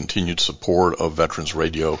for its continued support of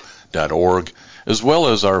veteransradio.org, as well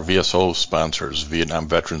as our VSO sponsors, Vietnam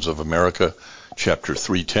Veterans of America, Chapter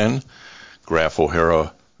 310, Graf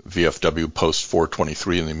O'Hara, VFW Post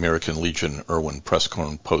 423, and the American Legion Irwin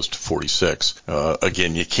Prescone Post 46.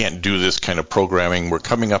 Again, you can't do this kind of programming. We're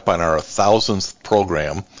coming up on our 1,000th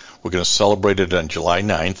program. We're going to celebrate it on July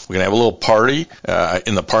 9th. We're going to have a little party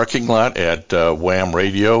in the parking lot at Wham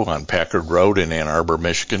Radio on Packard Road in Ann Arbor,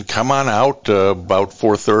 Michigan. Come on out about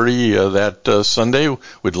 4:30 that Sunday.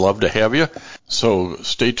 We'd love to have you. So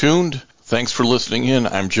stay tuned. Thanks for listening in.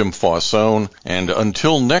 I'm Jim Fausone. And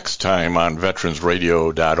until next time on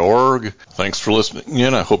veteransradio.org, thanks for listening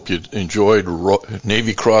in. I hope you enjoyed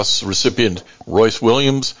Navy Cross recipient Royce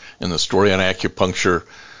Williams and the story on acupuncture.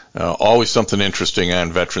 Always something interesting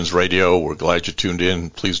on Veterans Radio. We're glad you tuned in.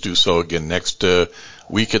 Please do so again next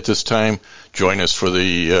week at this time. Join us for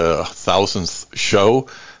the 1,000th show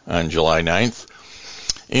on July 9th.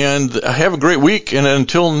 And have a great week. And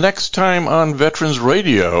until next time on Veterans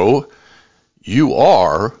Radio, you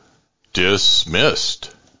are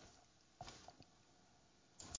dismissed.